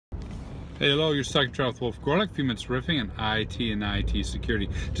Hey, hello, you're stuck with Wolf Gorlick, few minutes riffing on IT and IT security.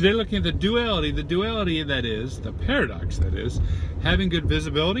 Today looking at the duality that is, the paradox that is, having good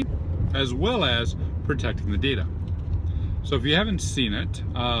visibility as well as protecting the data. So if you haven't seen it,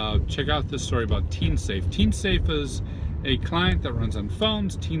 check out this story about TeenSafe. TeenSafe is a client that runs on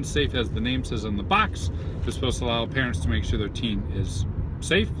phones. TeenSafe, as the name says on the box, is supposed to allow parents to make sure their teen is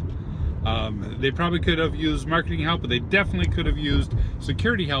safe. They probably could have used marketing help, but they definitely could have used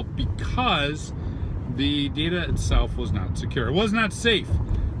security help because the data itself was not secure. It was not safe.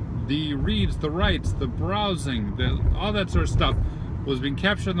 The reads, the writes, the browsing, all that sort of stuff was being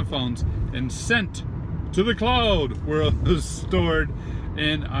captured on the phones and sent to the cloud where it was stored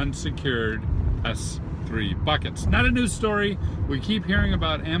in unsecured S3 buckets. Not a news story. We keep hearing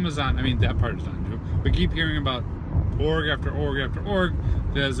about Amazon. I mean, that part is not new. We keep hearing about org after org after org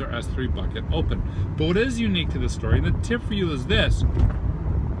that has their S3 bucket open. But what is unique to this story, and the tip for you is this: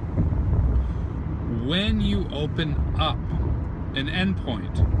 when you open up an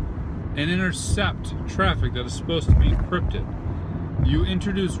endpoint and intercept traffic that is supposed to be encrypted, you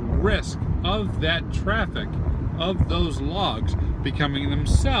introduce risk of that traffic, of those logs, becoming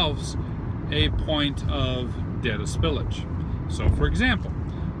themselves a point of data spillage. So for example,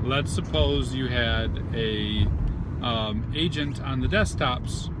 let's suppose you had a agent on the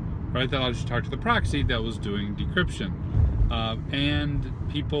desktops, right, that allows you to talk to the proxy that was doing decryption, and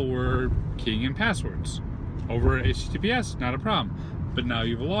people were keying in passwords over HTTPS, not a problem, but now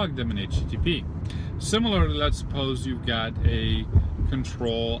you've logged them in HTTP. Similarly, let's suppose you've got a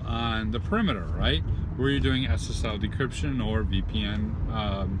control on the perimeter, right, where you're doing SSL decryption or VPN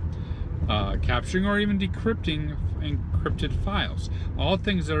capturing, or even decrypting encrypted files. All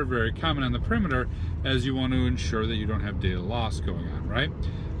things that are very common on the perimeter as you want to ensure that you don't have data loss going on, right?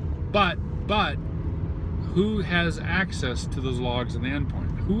 But who has access to those logs in the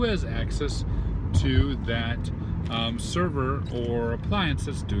endpoint? Who has access to that server or appliance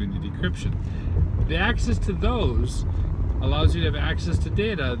that's doing the decryption? The access to those allows you to have access to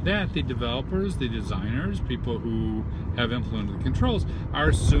data that the developers, the designers, people who have implemented the controls are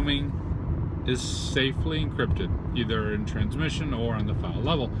assuming is safely encrypted, either in transmission or on the file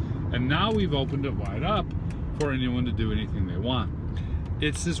level. And now we've opened it wide up for anyone to do anything they want.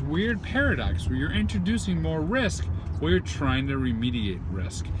 It's this weird paradox where you're introducing more risk while you're trying to remediate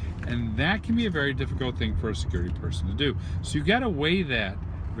risk. And that can be a very difficult thing for a security person to do. So you've got to weigh that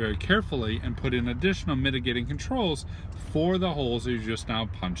very carefully and put in additional mitigating controls for the holes that you just now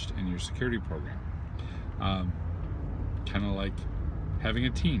punched in your security program. Kind of like having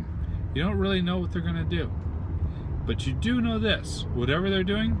a teen. You don't really know what they're going to do, but you do know this: whatever they're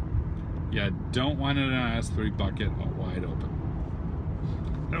doing, you don't want it in an S3 bucket wide open.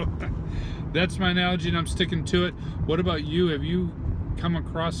 That's my analogy, and I'm sticking to it. What about you? Have you come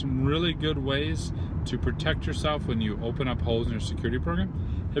across some really good ways to protect yourself when you open up holes in your security program?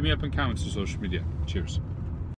 Hit me up in comments or social media. Cheers.